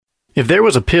If there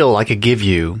was a pill I could give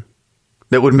you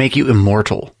that would make you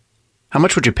immortal, how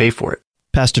much would you pay for it?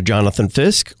 Pastor Jonathan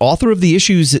Fisk, author of the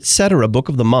Issues Etc. Book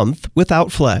of the Month,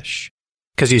 Without Flesh.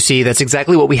 Because you see, that's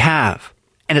exactly what we have.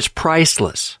 And it's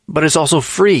priceless, but it's also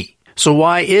free. So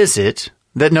why is it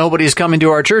that nobody's coming to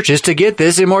our churches to get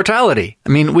this immortality? I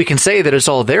mean, we can say that it's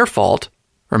all their fault,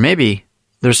 or maybe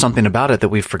there's something about it that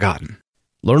we've forgotten.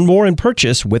 Learn more and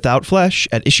purchase Without Flesh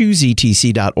at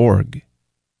issuesetc.org.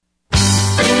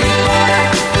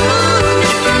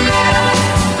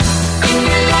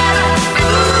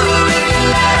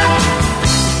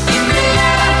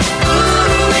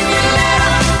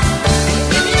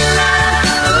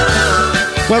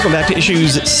 Welcome back to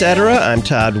Issues Etc. I'm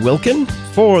Todd Wilkin.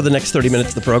 For the next 30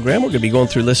 minutes of the program, we're going to be going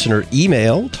through listener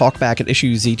email, talkback at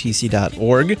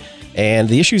issuesetc.org, and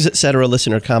the Issues Etc.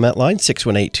 listener comment line,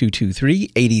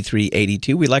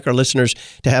 618-223-8382. We'd like our listeners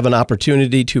to have an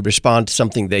opportunity to respond to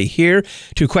something they hear,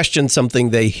 to question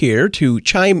something they hear, to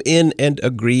chime in and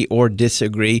agree or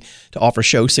disagree, to offer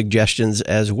show suggestions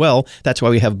as well. That's why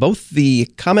we have both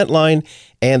the comment line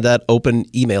and that open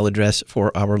email address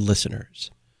for our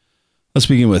listeners. Let's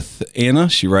begin with Anna.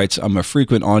 She writes, I'm a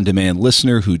frequent on-demand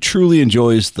listener who truly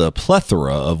enjoys the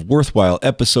plethora of worthwhile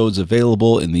episodes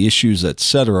available in the Issues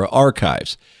Etc.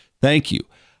 archives. Thank you.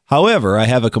 However, I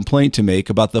have a complaint to make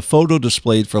about the photo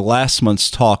displayed for last month's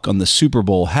talk on the Super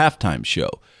Bowl halftime show.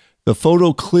 The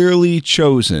photo clearly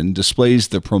chosen displays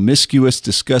the promiscuous,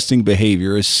 disgusting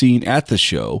behavior as seen at the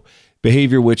show,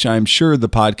 behavior which I'm sure the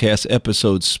podcast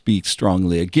episode speaks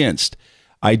strongly against.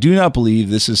 I do not believe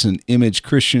this is an image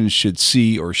Christians should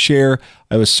see or share.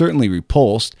 I was certainly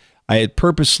repulsed. I had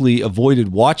purposely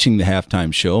avoided watching the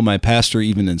halftime show. My pastor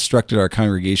even instructed our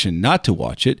congregation not to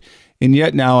watch it, and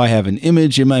yet now I have an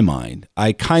image in my mind.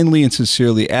 I kindly and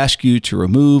sincerely ask you to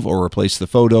remove or replace the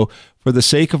photo for the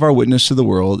sake of our witness to the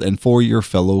world and for your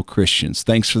fellow Christians.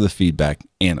 Thanks for the feedback,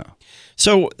 Anna.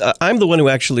 So I'm the one who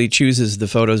actually chooses the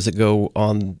photos that go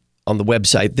on the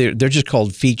website. They're just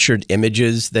called featured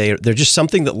images. They're just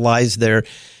something that lies there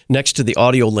next to the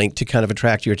audio link to kind of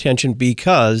attract your attention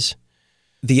because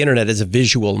the internet is a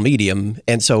visual medium,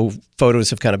 and so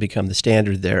photos have kind of become the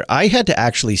standard there. I had to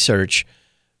actually search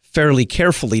fairly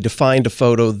carefully to find a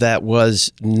photo that was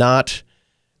not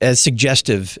as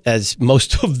suggestive as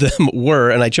most of them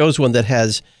were, and I chose one that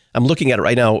has, I'm looking at it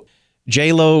right now,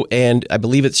 J-Lo and I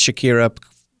believe it's Shakira.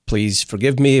 Please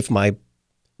forgive me if my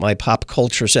pop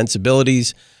culture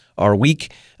sensibilities are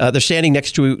weak. They're standing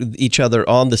next to each other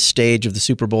on the stage of the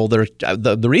Super Bowl.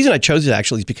 The reason I chose it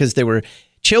actually is because there were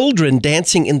children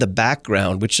dancing in the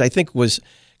background, which I think was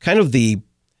kind of the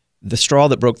straw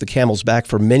that broke the camel's back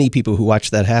for many people who watched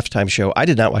that halftime show. I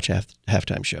did not watch a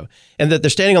halftime show. And that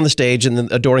they're standing on the stage and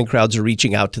the adoring crowds are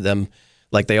reaching out to them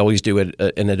like they always do in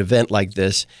an event like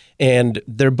this. And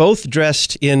they're both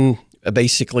dressed in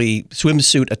basically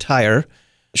swimsuit attire,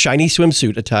 shiny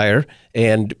swimsuit attire,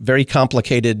 and very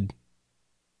complicated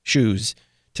shoes,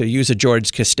 to use a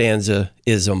George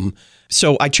Costanza-ism.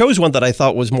 So I chose one that I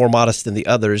thought was more modest than the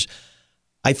others.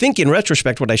 I think in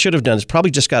retrospect, what I should have done is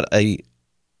probably just got a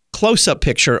close-up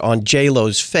picture on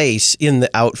J-Lo's face in the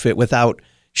outfit without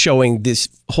showing this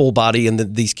whole body and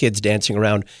these kids dancing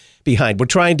around behind. We're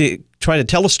trying to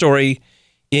tell a story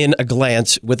in a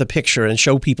glance with a picture and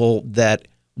show people that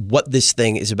what this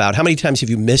thing is about. How many times have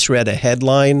you misread a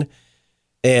headline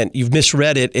and you've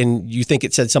misread it and you think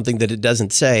it said something that it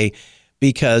doesn't say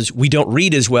because we don't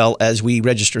read as well as we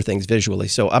register things visually.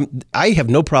 So I have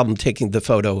no problem taking the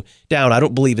photo down. I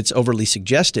don't believe it's overly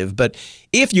suggestive, but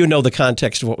if you know the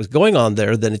context of what was going on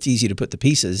there, then it's easy to put the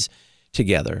pieces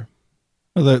together.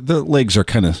 Well, the legs are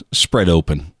kind of spread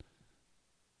open.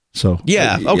 So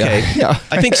yeah, okay. Yeah.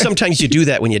 I think sometimes you do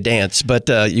that when you dance, but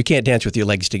you can't dance with your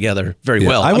legs together very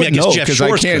well. I guess know Jeff because I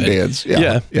Shores can could. dance.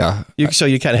 Yeah. So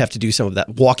you kind of have to do some of that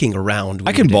walking around.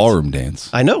 I can ballroom dance.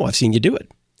 I know. I've seen you do it.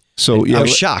 So yeah, I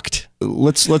was shocked.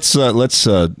 Let's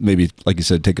maybe, like you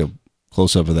said, take a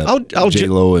close up of that.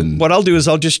 J-Lo and what I'll do is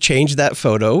I'll just change that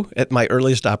photo at my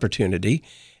earliest opportunity.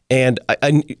 And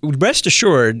I rest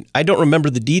assured, I don't remember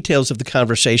the details of the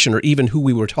conversation or even who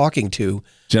we were talking to.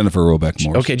 Jennifer Roback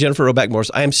Morse. Okay, Jennifer Roback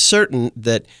Morse. I am certain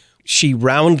that she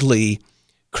roundly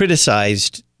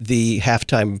criticized the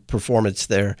halftime performance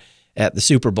there at the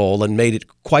Super Bowl and made it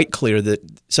quite clear that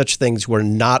such things were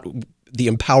not the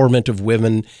empowerment of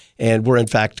women and were, in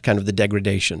fact, kind of the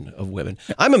degradation of women.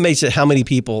 I'm amazed at how many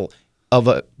people of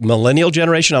a millennial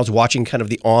generation, I was watching kind of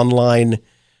the online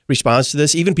response to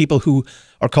this, even people who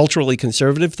are culturally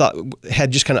conservative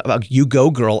had just kind of a you go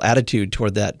girl attitude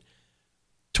toward that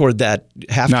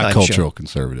halftime show. Not cultural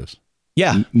conservatives.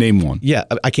 Yeah. Name one. Yeah,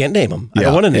 I can't name them. I Yeah,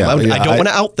 don't want to name yeah, them. yeah, I don't want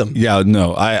to out them. Yeah,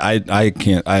 no, I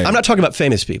can't. I'm not talking about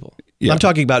famous people. Yeah. I'm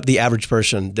talking about the average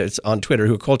person that's on Twitter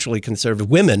who are culturally conservative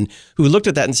women who looked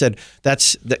at that and said,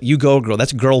 "That you go, girl.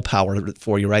 That's girl power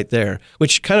for you right there,"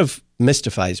 which kind of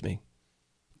mystifies me.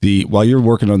 While you're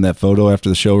working on that photo after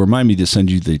the show, remind me to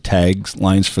send you the tags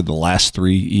lines for the last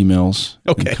 3 emails.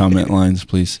 Okay. And comment lines,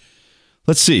 please.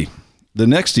 Let's see. The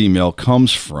next email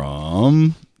comes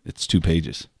from, it's 2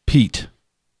 pages. Pete.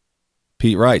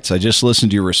 Pete writes, I just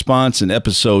listened to your response in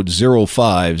episode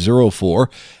 0504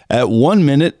 at 1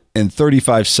 minute and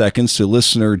 35 seconds to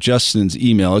listener Justin's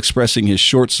email expressing his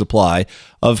short supply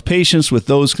of patience with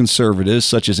those conservatives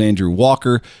such as Andrew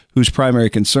Walker, whose primary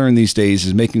concern these days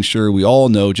is making sure we all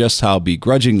know just how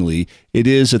begrudgingly it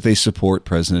is that they support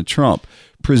President Trump.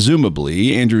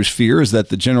 Presumably, Andrew's fear is that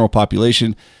the general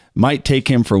population might take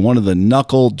him for one of the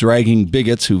knuckle-dragging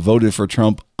bigots who voted for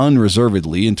Trump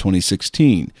unreservedly in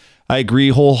 2016. I agree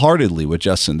wholeheartedly with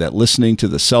Justin that listening to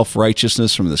the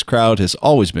self-righteousness from this crowd has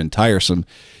always been tiresome.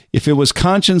 If it was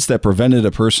conscience that prevented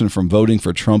a person from voting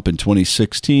for Trump in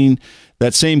 2016,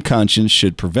 that same conscience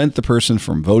should prevent the person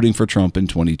from voting for Trump in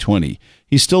 2020.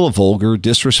 He's still a vulgar,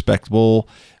 disrespectful,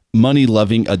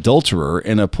 money-loving adulterer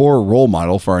and a poor role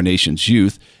model for our nation's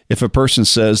youth. If a person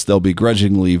says they'll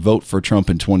begrudgingly vote for Trump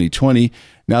in 2020,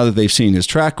 now that they've seen his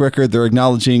track record, they're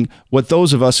acknowledging what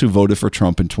those of us who voted for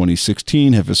Trump in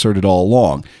 2016 have asserted all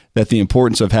along, that the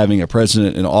importance of having a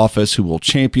president in office who will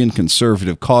champion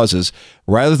conservative causes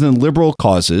rather than liberal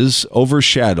causes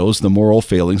overshadows the moral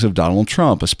failings of Donald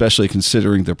Trump, especially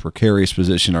considering the precarious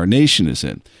position our nation is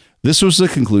in. This was the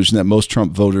conclusion that most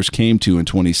Trump voters came to in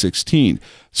 2016.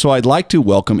 So I'd like to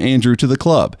welcome Andrew to the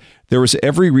club. There was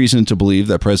every reason to believe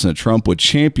that President Trump would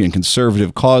champion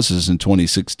conservative causes in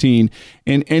 2016,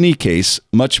 in any case,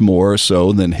 much more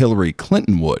so than Hillary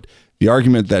Clinton would. The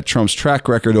argument that Trump's track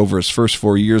record over his first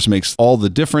 4 years makes all the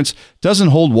difference doesn't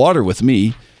hold water with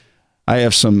me. I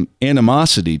have some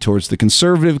animosity towards the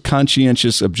conservative,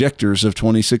 conscientious objectors of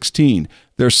 2016.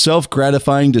 Their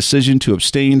self-gratifying decision to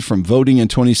abstain from voting in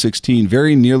 2016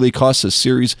 very nearly cost a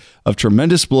series of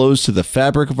tremendous blows to the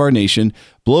fabric of our nation,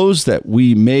 blows that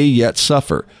we may yet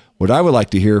suffer. What I would like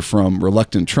to hear from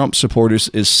reluctant Trump supporters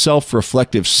is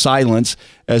self-reflective silence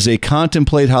as they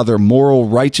contemplate how their moral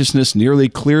righteousness nearly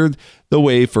cleared the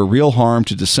way for real harm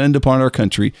to descend upon our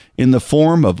country in the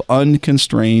form of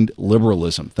unconstrained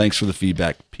liberalism. Thanks for the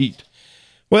feedback, Pete.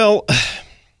 Well,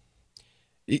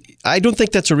 I don't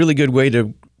think that's a really good way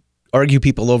to argue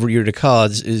people over your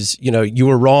cause is, you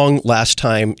were wrong last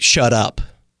time, shut up.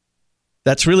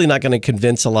 That's really not going to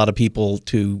convince a lot of people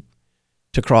to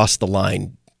cross the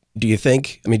line. Do you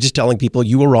think? I mean, just telling people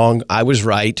you were wrong, I was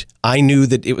right. I knew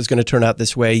that it was going to turn out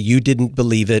this way. You didn't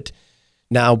believe it.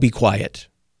 Now be quiet.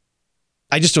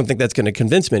 I just don't think that's going to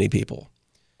convince many people.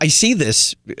 I see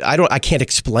this. I can't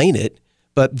explain it,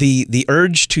 but the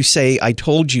urge to say I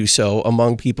told you so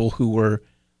among people who were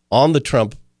on the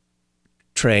Trump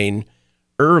train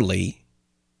early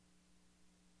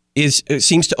it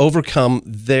seems to overcome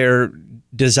their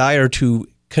desire to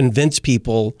convince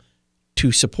people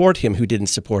to support him who didn't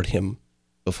support him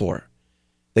before.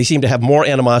 They seem to have more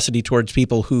animosity towards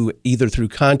people who either through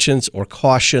conscience or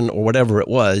caution or whatever it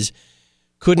was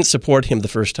couldn't support him the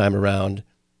first time around.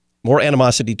 More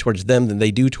animosity towards them than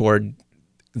they do toward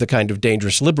the kind of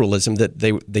dangerous liberalism that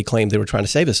they claimed they were trying to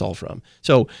save us all from.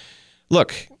 So,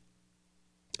 look,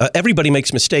 everybody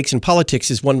makes mistakes, and politics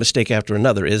is one mistake after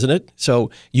another, isn't it? So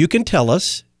you can tell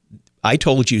us, I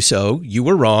told you so, you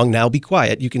were wrong, now be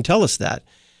quiet. You can tell us that.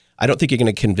 I don't think you're going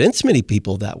to convince many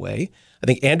people that way. I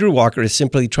think Andrew Walker is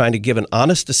simply trying to give an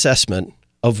honest assessment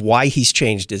of why he's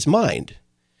changed his mind.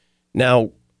 Now,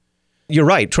 you're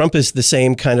right. Trump is the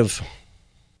same kind of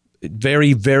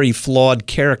very, very flawed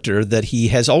character that he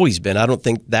has always been. I don't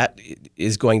think that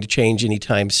is going to change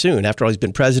anytime soon. After all, he's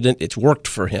been president. It's worked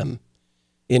for him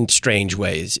in strange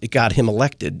ways. It got him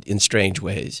elected in strange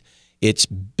ways. It's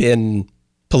been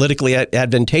politically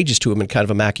advantageous to him in kind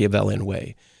of a Machiavellian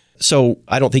way. So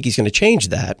I don't think he's going to change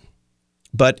that.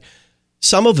 But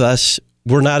some of us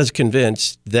were not as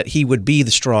convinced that he would be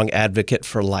the strong advocate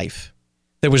for life.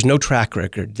 There was no track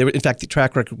record. In fact, the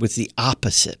track record was the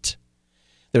opposite.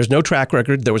 There was no track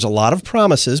record. There was a lot of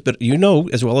promises, but you know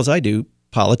as well as I do,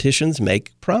 politicians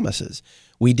make promises.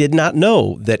 We did not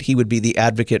know that he would be the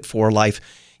advocate for life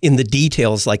in the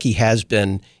details like he has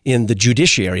been in the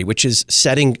judiciary, which is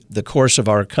setting the course of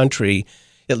our country,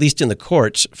 at least in the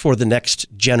courts, for the next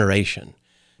generation.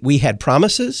 We had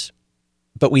promises,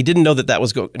 but we didn't know that that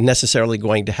was necessarily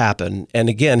going to happen. And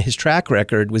again, his track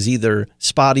record was either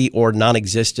spotty or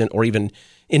non-existent or even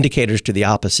indicators to the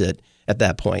opposite. at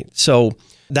that point. So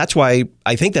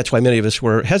I think that's why many of us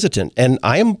were hesitant. And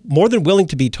I am more than willing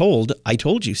to be told, I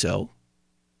told you so.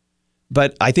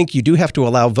 But I think you do have to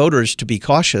allow voters to be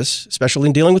cautious, especially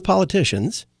in dealing with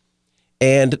politicians,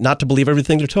 and not to believe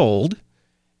everything they're told,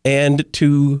 and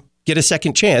to get a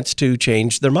second chance to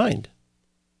change their mind.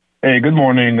 Hey, good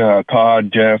morning,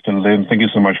 Todd, Jeff, and Lynn. Thank you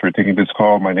so much for taking this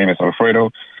call. My name is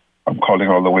Alfredo. I'm calling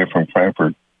all the way from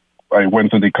Frankfurt. I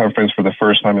went to the conference for the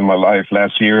first time in my life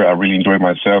last year. I really enjoyed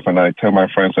myself, and I tell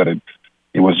my friends that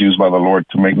it was used by the Lord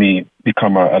to make me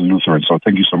become a Lutheran. So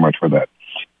thank you so much for that.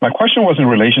 My question was in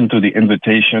relation to the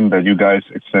invitation that you guys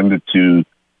extended to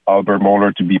Albert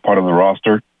Mohler to be part of the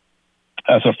roster.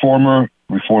 As a former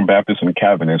Reformed Baptist and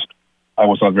Calvinist, I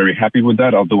was not very happy with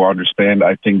that, although I understand,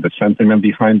 I think, the sentiment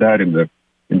behind that in the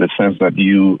sense that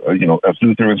as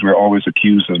Lutherans, we're always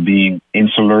accused of being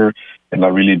insular and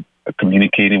not really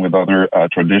communicating with other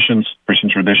traditions, Christian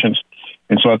traditions.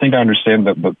 And so I think I understand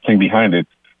the thing behind it.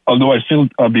 Although I still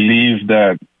believe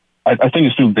that I think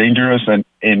it's still dangerous and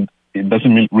it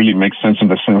doesn't really make sense in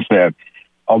the sense that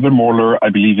Albert Mohler, I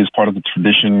believe, is part of the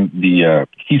tradition.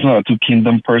 He's not a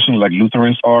two-kingdom person like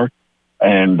Lutherans are.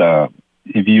 And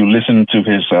if you listen to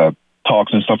his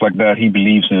talks and stuff like that, he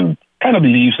believes in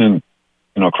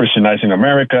Christianizing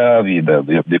America,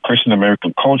 the Christian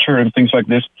American culture and things like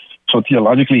this. So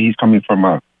theologically, he's coming from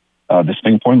a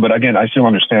distinct point. But again, I still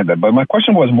understand that. But my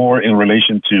question was more in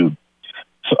relation to,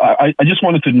 so I just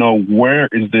wanted to know, where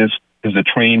is the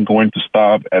train going to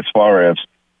stop as far as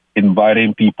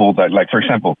inviting people that, like, for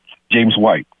example, James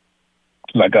White.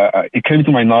 Like, it came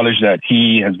to my knowledge that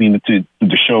he has been to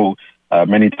the show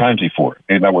many times before.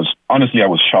 And I was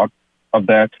shocked of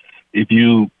that. If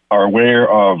you are aware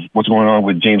of what's going on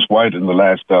with James White in the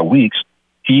last weeks,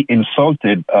 he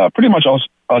insulted pretty much us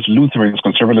Lutherans,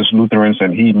 conservative Lutherans,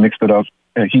 and he mixed it up.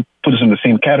 He put us in the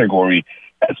same category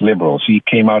as liberals. He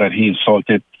came out and he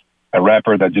insulted a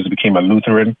rapper that just became a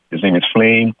Lutheran. His name is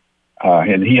Flame.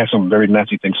 And he has some very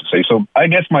nasty things to say. So I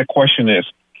guess my question is,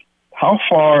 how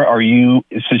far are you,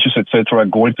 Citrus, et cetera,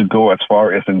 going to go as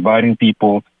far as inviting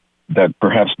people that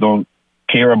perhaps don't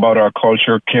care about our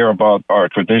culture, care about our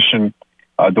tradition,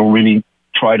 don't really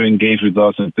try to engage with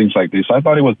us and things like this? I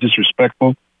thought it was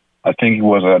disrespectful. I think it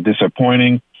was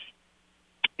disappointing.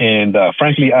 And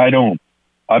frankly, I don't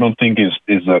think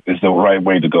is the right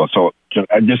way to go. So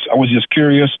I was just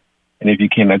curious. And if you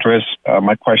can address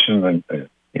my question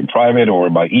in private or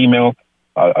by email,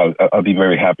 I'll be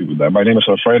very happy with that. My name is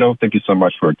Alfredo. Thank you so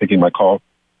much for taking my call.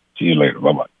 See you later.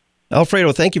 Bye-bye.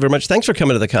 Alfredo, thank you very much. Thanks for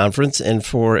coming to the conference and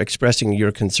for expressing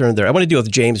your concern there. I want to deal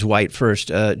with James White first.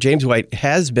 James White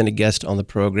has been a guest on the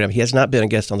program. He has not been a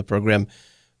guest on the program.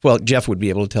 Well, Jeff would be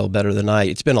able to tell better than I.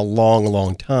 It's been a long,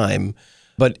 long time.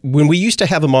 But when we used to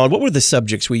have him on, what were the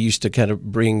subjects we used to kind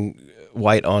of bring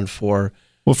White on for?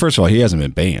 Well, first of all, he hasn't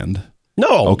been banned.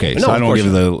 No. Okay, so I don't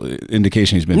give the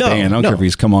indication he's been banned. I don't care if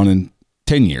he's come on in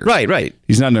 10 years. Right.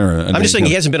 He's not under I'm just saying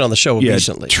he hasn't been on the show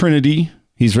recently. Trinity.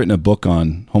 He's written a book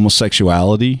on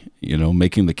homosexuality,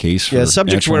 making the case for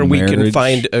subjects where we can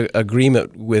find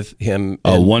agreement with him.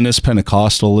 Oneness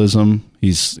Pentecostalism.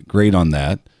 He's great on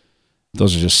that.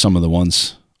 Those are just some of the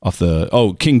ones off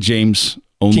the... King James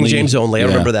Only. King James Only. I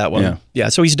remember that one. Yeah,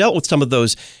 so he's dealt with some of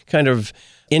those kind of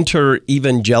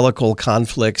inter-evangelical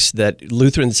conflicts that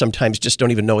Lutherans sometimes just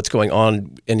don't even know what's going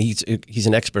on, and he's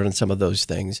an expert on some of those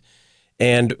things.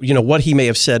 And, what he may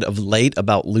have said of late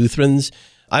about Lutherans,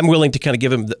 I'm willing to kind of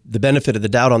give him the benefit of the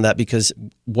doubt on that, because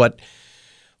what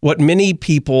many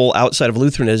people outside of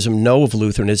Lutheranism know of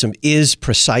Lutheranism is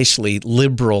precisely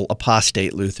liberal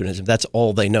apostate Lutheranism. That's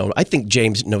all they know. I think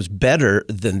James knows better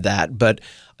than that. But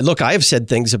look, I have said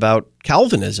things about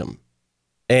Calvinism,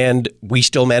 and we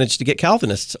still managed to get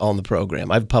Calvinists on the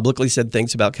program. I've publicly said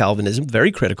things about Calvinism,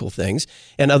 very critical things,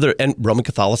 and Roman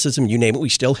Catholicism, you name it. We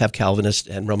still have Calvinists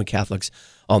and Roman Catholics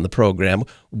on the program.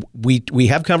 We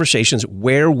have conversations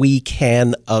where we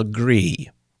can agree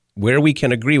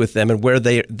with them, and where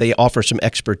they offer some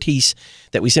expertise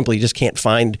that we simply just can't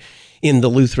find in the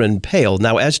Lutheran pale.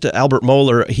 Now, as to Albert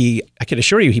Mohler, I can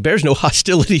assure you, he bears no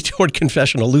hostility toward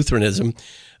confessional Lutheranism.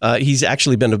 He's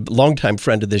actually been a longtime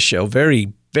friend of this show,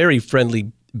 very, very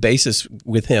friendly basis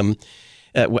with him.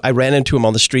 I ran into him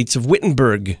on the streets of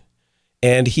Wittenberg,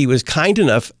 and he was kind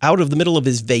enough, out of the middle of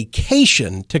his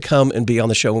vacation, to come and be on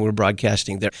the show when we were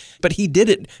broadcasting there. But he did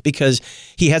it because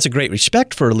he has a great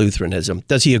respect for Lutheranism.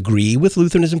 Does he agree with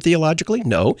Lutheranism theologically?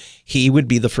 No. He would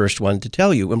be the first one to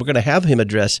tell you. And we're going to have him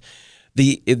address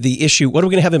the issue. What are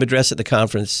we going to have him address at the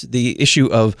conference? The issue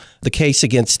of the case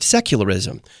against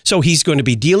secularism. So he's going to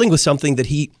be dealing with something that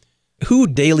he who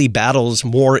daily battles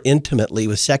more intimately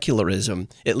with secularism,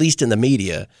 at least in the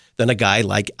media, than a guy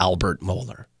like Albert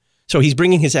Mohler? So he's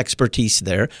bringing his expertise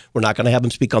there. We're not going to have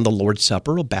him speak on the Lord's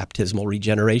Supper or baptismal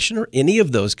regeneration or any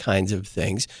of those kinds of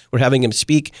things. We're having him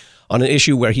speak on an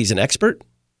issue where he's an expert,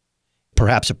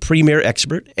 perhaps a premier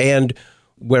expert, and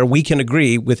where we can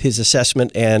agree with his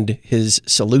assessment and his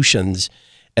solutions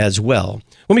as well.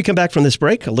 When we come back from this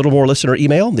break, a little more listener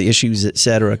email, the Issues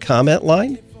Etc. comment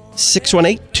line,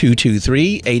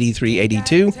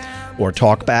 618-223-8382, or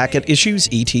talk back at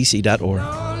issuesetc.org.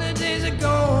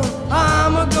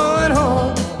 I'm going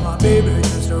home. My baby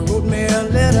just wrote me a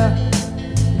letter.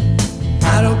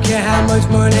 I don't care how much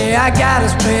money I gotta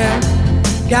spend.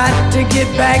 Got to get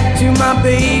back to my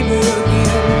baby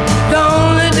again. The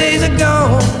only days are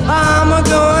gone. I'm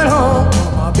going home.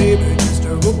 My baby just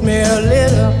wrote me a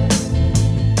letter.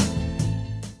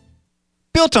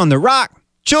 Built on the rock,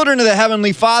 children of the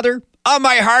Heavenly Father, on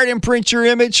my heart imprint your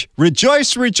image,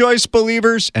 rejoice, rejoice,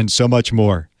 believers, and so much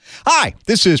more. Hi,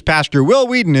 this is Pastor Will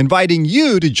Wheaton inviting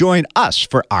you to join us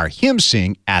for our hymn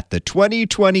sing at the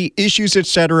 2020 Issues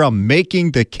Etc.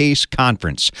 Making the Case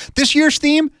Conference. This year's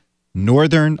theme,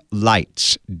 Northern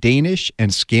Lights, Danish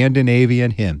and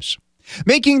Scandinavian hymns.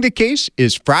 Making the Case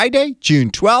is Friday,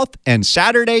 June 12th and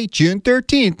Saturday, June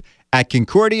 13th at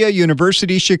Concordia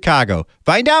University, Chicago.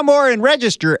 Find out more and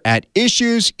register at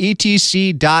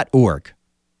issuesetc.org.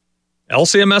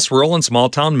 LCMS Rural and Small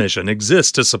Town Mission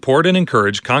exists to support and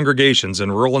encourage congregations in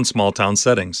rural and small town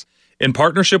settings. In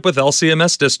partnership with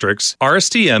LCMS districts,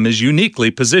 RSTM is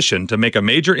uniquely positioned to make a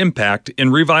major impact in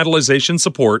revitalization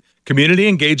support, community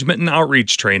engagement and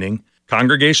outreach training,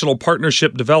 congregational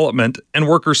partnership development, and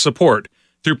worker support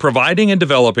through providing and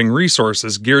developing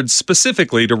resources geared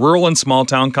specifically to rural and small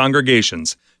town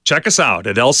congregations. Check us out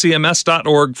at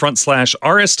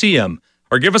lcms.org/RSTM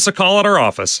or give us a call at our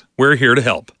office. We're here to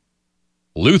help.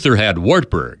 Luther had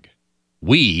Wartburg.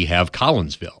 We have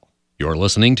Collinsville. You're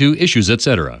listening to Issues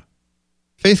Etc.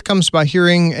 Faith comes by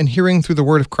hearing, and hearing through the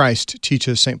word of Christ,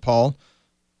 teaches St. Paul.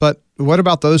 But what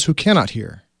about those who cannot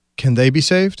hear? Can they be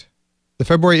saved? The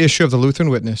February issue of the Lutheran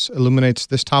Witness illuminates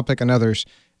this topic and others,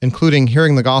 including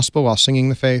hearing the gospel while singing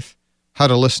the faith, how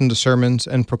to listen to sermons,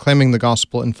 and proclaiming the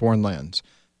gospel in foreign lands.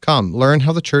 Come, learn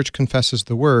how the Church confesses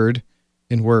the Word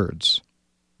in words.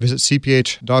 Visit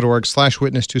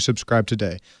cph.org/witness to subscribe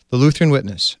today. The Lutheran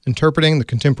Witness, interpreting the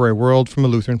contemporary world from a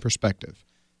Lutheran perspective.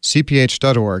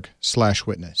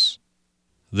 cph.org/witness.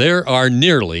 There are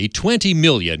nearly 20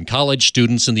 million college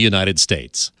students in the United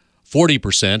States.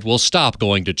 40% will stop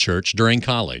going to church during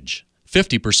college.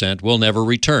 50% will never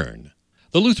return.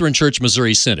 The Lutheran Church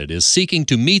Missouri Synod is seeking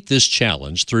to meet this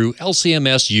challenge through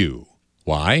LCMS-U.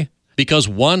 Why? Because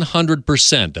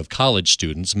 100% of college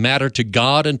students matter to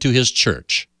God and to His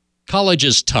church. College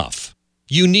is tough.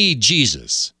 You need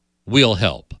Jesus. We'll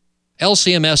help.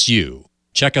 LCMS-U.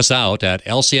 Check us out at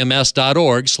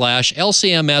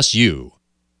lcms.org/LCMSU.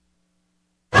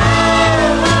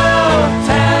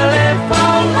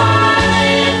 Telephone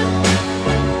line,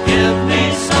 give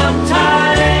me some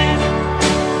time.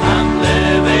 I'm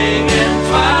living in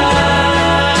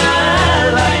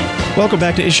twilight. Welcome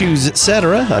back to Issues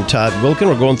Etc. I'm Todd Wilkin.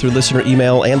 We're going through listener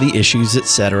email and the Issues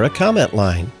Etc. comment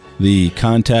line. The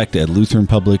contact at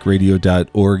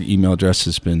lutheranpublicradio.org email address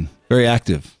has been very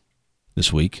active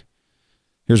this week.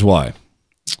 Here's why.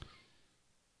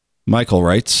 Michael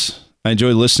writes, I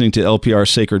enjoy listening to LPR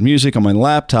sacred music on my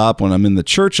laptop when I'm in the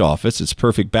church office. It's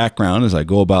perfect background as I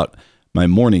go about my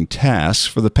morning tasks.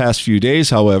 For the past few days,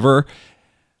 however,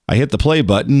 I hit the play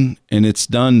button and it's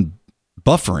done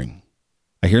buffering.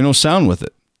 I hear no sound with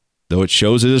it, though it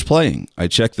shows it is playing. I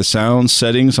check the sound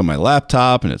settings on my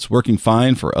laptop and it's working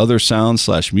fine for other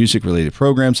sound/music related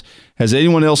programs. Has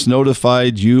anyone else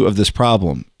notified you of this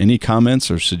problem? Any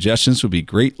comments or suggestions would be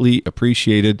greatly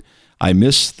appreciated. I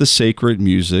miss the sacred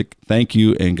music. Thank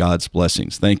you and God's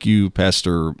blessings. Thank you,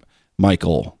 Pastor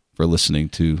Michael, for listening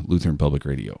to Lutheran Public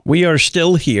Radio. We are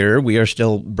still here. We are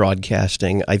still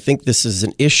broadcasting. I think this is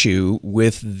an issue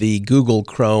with the Google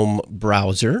Chrome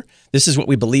browser. This is what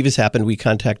we believe has happened. We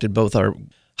contacted both our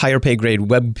higher pay grade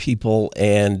web people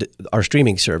and our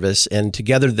streaming service, and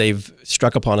together they've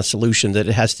struck upon a solution that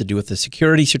it has to do with the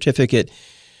security certificate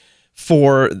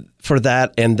for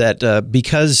that, and that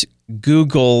because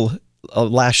Google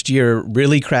last year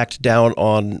really cracked down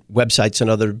on websites and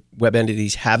other web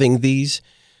entities having these,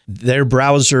 their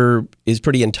browser is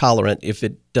pretty intolerant if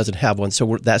it doesn't have one.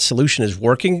 So that solution is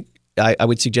working. I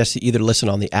would suggest to either listen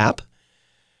on the app,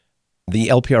 the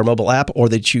LPR mobile app, or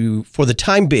that you, for the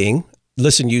time being,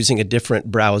 listen using a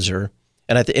different browser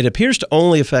And it appears to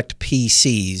only affect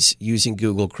PCs using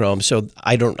Google Chrome. So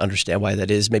I don't understand why that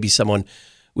is. Maybe someone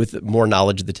with more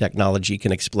knowledge of the technology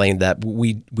can explain that.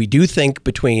 We do think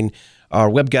between our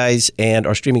web guys and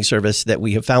our streaming service that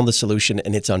we have found the solution,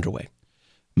 and it's underway.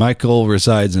 Michael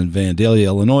resides in Vandalia,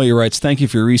 Illinois. He writes, thank you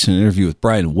for your recent interview with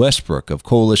Brian Westbrook of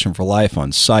Coalition for Life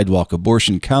on sidewalk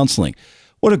abortion counseling.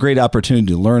 What a great opportunity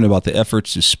to learn about the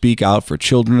efforts to speak out for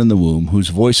children in the womb whose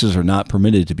voices are not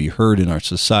permitted to be heard in our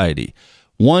society.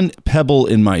 One pebble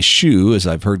in my shoe, as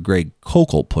I've heard Greg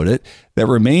Kokel put it, that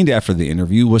remained after the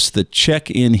interview was the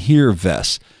check-in here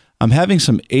vest. I'm having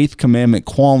some Eighth Commandment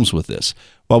qualms with this.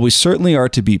 While we certainly are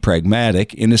to be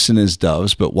pragmatic, innocent as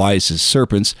doves, but wise as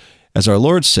serpents, as our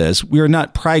Lord says, we are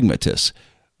not pragmatists,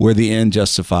 where the end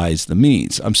justifies the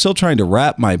means. I'm still trying to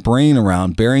wrap my brain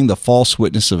around bearing the false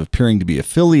witness of appearing to be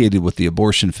affiliated with the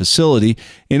abortion facility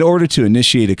in order to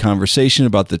initiate a conversation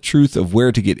about the truth of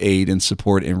where to get aid and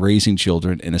support in raising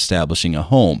children and establishing a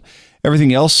home.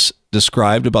 Everything else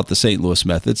described about the St. Louis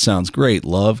method sounds great.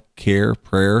 Love, care,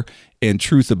 prayer, and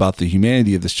truth about the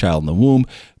humanity of this child in the womb.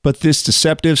 But this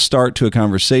deceptive start to a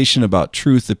conversation about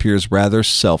truth appears rather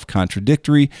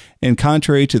self-contradictory and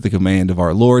contrary to the command of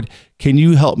our Lord. Can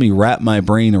you help me wrap my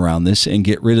brain around this and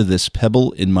get rid of this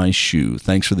pebble in my shoe?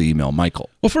 Thanks for the email, Michael.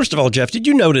 Well, first of all, Jeff, did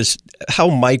you notice how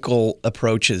Michael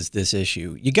approaches this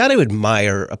issue? You got to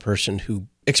admire a person who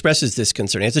expresses this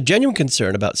concern. It's a genuine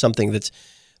concern about something that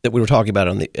we were talking about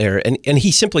on the air. And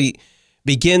he simply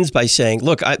begins by saying,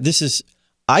 look,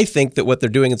 I think that what they're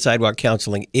doing in sidewalk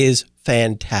counseling is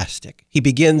fantastic. He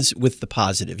begins with the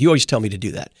positive. You always tell me to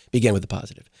do that. Begin with the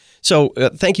positive. So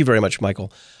thank you very much,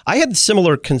 Michael. I had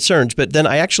similar concerns, but then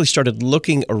I actually started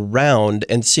looking around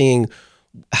and seeing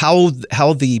how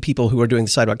the people who are doing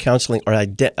the sidewalk counseling are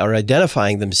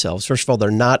identifying themselves. First of all,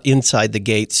 they're not inside the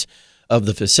gates of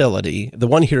the facility. The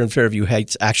one here in Fairview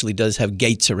Heights actually does have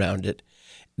gates around it.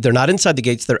 They're not inside the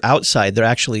gates. They're outside. They're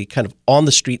actually kind of on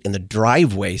the street in the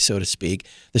driveway, so to speak,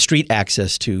 the street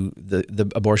access to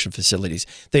the abortion facilities.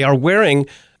 They are wearing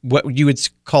what you would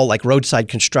call like roadside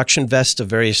construction vests of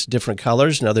various different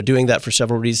colors. Now, they're doing that for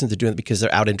several reasons. They're doing it because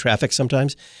they're out in traffic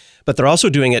sometimes, but they're also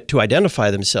doing it to identify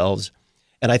themselves,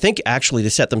 and I think actually to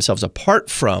set themselves apart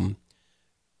from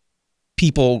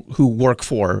people who work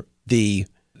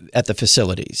at the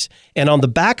facilities. And on the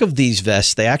back of these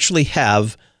vests, they actually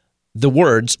have the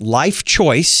words "Life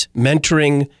Choice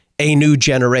Mentoring a New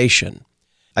Generation."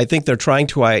 I think they're trying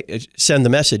to send the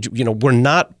message, we're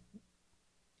not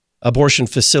abortion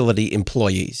facility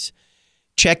employees.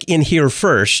 Check in here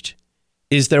first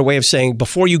is their way of saying,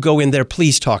 before you go in there,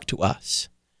 please talk to us.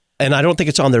 And I don't think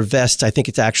it's on their vests. I think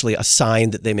it's actually a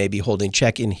sign that they may be holding,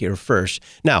 check in here first.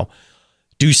 Now,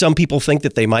 do some people think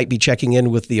that they might be checking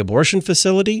in with the abortion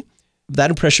facility?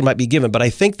 That impression might be given, but I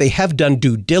think they have done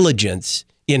due diligence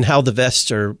in how the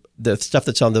vests are, the stuff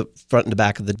that's on the front and the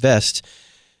back of the vest,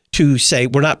 to say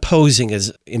we're not posing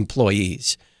as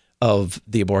employees of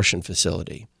the abortion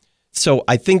facility. So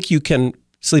I think you can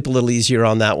sleep a little easier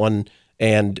on that one.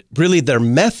 And really their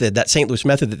method, that St. Louis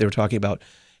method that they were talking about,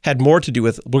 had more to do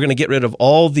with, we're going to get rid of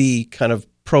all the kind of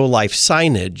pro-life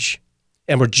signage,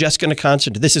 and we're just going to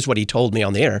concentrate. This is what he told me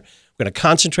on the air. We're going to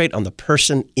concentrate on the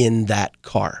person in that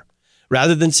car.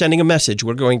 Rather than sending a message,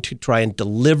 we're going to try and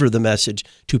deliver the message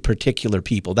to particular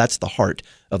people. That's the heart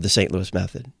of the St. Louis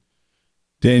method.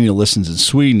 Daniel listens in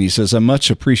Sweden. He says, I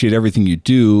much appreciate everything you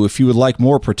do. If you would like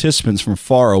more participants from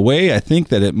far away, I think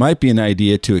that it might be an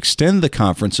idea to extend the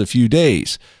conference a few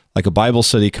days, like a Bible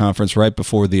study conference right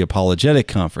before the apologetic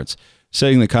conference.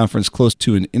 Setting the conference close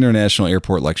to an international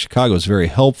airport like Chicago is very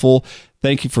helpful.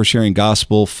 Thank you for sharing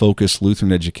gospel-focused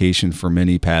Lutheran education for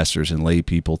many pastors and lay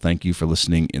people. Thank you for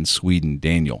listening in Sweden,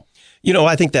 Daniel.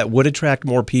 I think that would attract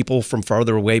more people from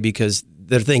farther away because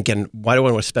they're thinking, why do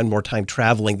I want to spend more time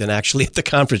traveling than actually at the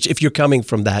conference if you're coming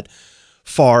from that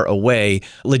far away?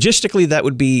 Logistically, that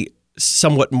would be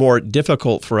somewhat more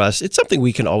difficult for us. It's something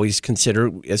we can always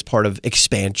consider as part of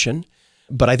expansion,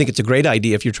 but I think it's a great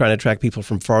idea if you're trying to attract people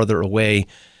from farther away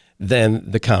than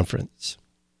the conference.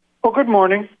 Well, good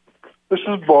morning. This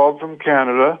is Bob from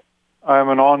Canada. I'm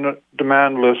an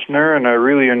on-demand listener, and I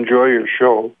really enjoy your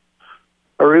show.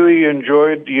 I really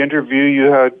enjoyed the interview you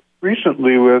had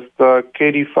recently with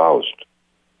Katie Faust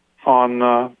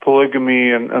on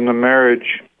polygamy and the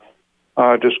marriage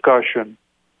discussion.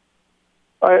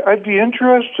 I'd be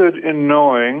interested in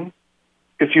knowing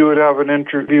if you would have an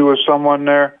interview with someone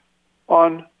there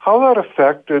on how that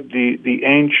affected the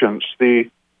ancients, the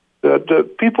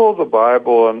people of the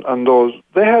Bible and those,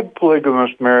 they had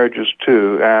polygamous marriages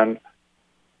too, and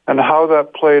how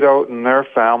that played out in their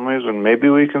families, and maybe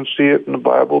we can see it in the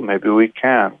Bible, maybe we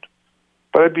can't.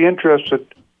 But I'd be interested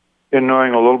in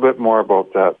knowing a little bit more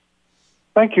about that.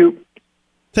 Thank you.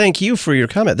 Thank you for your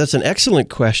comment. That's an excellent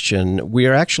question. We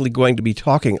are actually going to be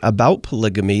talking about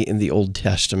polygamy in the Old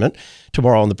Testament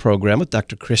tomorrow on the program with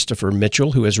Dr. Christopher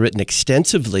Mitchell, who has written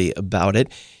extensively about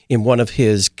it. In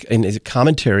his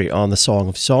commentary on the Song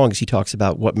of Songs, he talks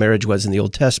about what marriage was in the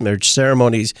Old Testament, marriage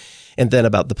ceremonies, and then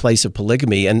about the place of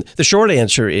polygamy. And the short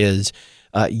answer is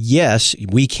yes,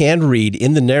 we can read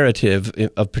in the narrative in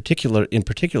particular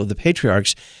the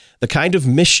patriarchs, the kind of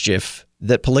mischief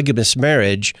that polygamous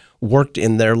marriage worked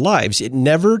in their lives. It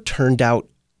never turned out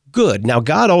good. Now,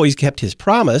 God always kept his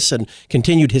promise and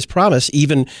continued his promise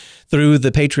even through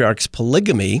the patriarchs'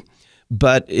 polygamy,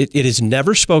 but it is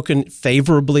never spoken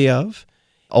favorably of.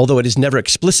 Although it is never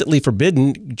explicitly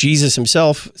forbidden, Jesus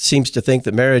himself seems to think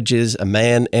that marriage is a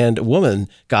man and a woman.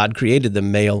 God created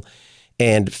them male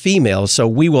and female. So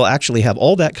we will actually have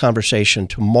all that conversation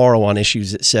tomorrow on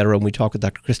Issues, Etc. when we talk with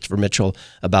Dr. Christopher Mitchell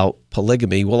about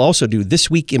polygamy. We'll also do This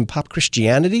Week in Pop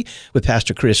Christianity with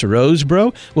Pastor Chris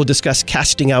Rosebrough. We'll discuss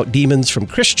casting out demons from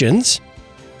Christians,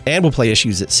 and we'll play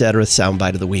Issues, Etc.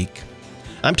 Soundbite of the Week.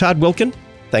 I'm Todd Wilkin.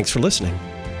 Thanks for listening.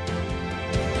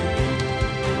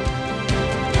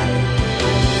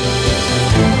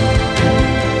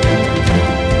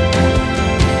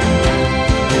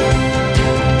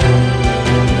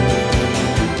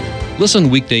 Listen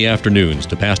weekday afternoons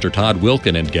to Pastor Todd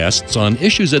Wilkin and guests on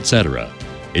Issues Etc.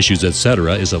 Issues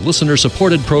Etc. is a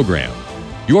listener-supported program.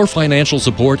 Your financial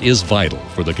support is vital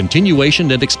for the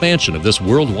continuation and expansion of this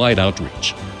worldwide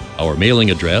outreach. Our mailing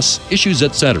address, Issues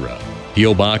Etc.,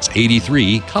 P.O. Box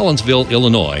 83, Collinsville,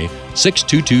 Illinois,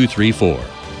 62234.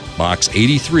 Box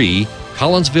 83,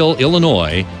 Collinsville,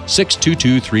 Illinois,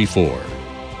 62234.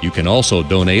 You can also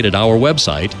donate at our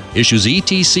website,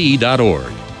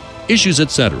 issuesetc.org. Issues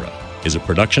Etc. is a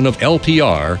production of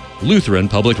LPR, Lutheran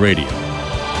Public Radio.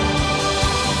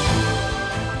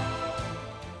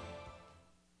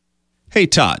 Hey,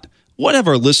 Todd, what have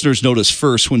our listeners noticed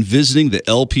first when visiting the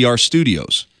LPR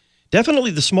studios? Definitely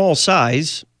the small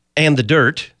size and the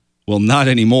dirt. Well, not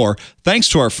anymore. Thanks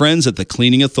to our friends at the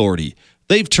Cleaning Authority.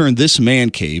 They've turned this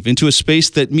man cave into a space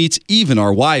that meets even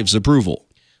our wives' approval.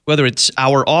 Whether it's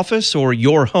our office or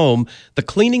your home, the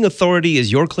Cleaning Authority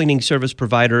is your cleaning service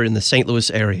provider in the St. Louis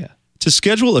area. To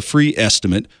schedule a free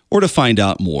estimate or to find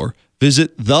out more,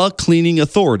 visit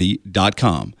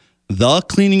thecleaningauthority.com.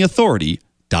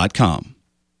 thecleaningauthority.com.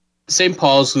 St.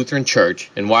 Paul's Lutheran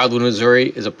Church in Wildwood, Missouri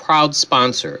is a proud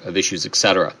sponsor of Issues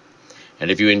Etc.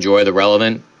 And if you enjoy the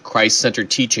relevant,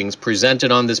 Christ-centered teachings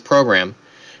presented on this program,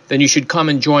 then you should come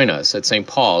and join us at St.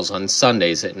 Paul's on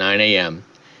Sundays at 9 a.m.,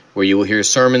 where you will hear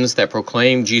sermons that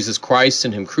proclaim Jesus Christ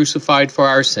and Him crucified for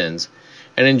our sins,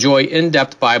 and enjoy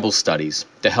in-depth Bible studies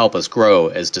to help us grow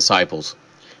as disciples.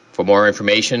 For more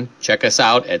information, check us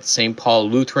out at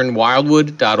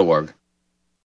stpaullutheranwildwood.org.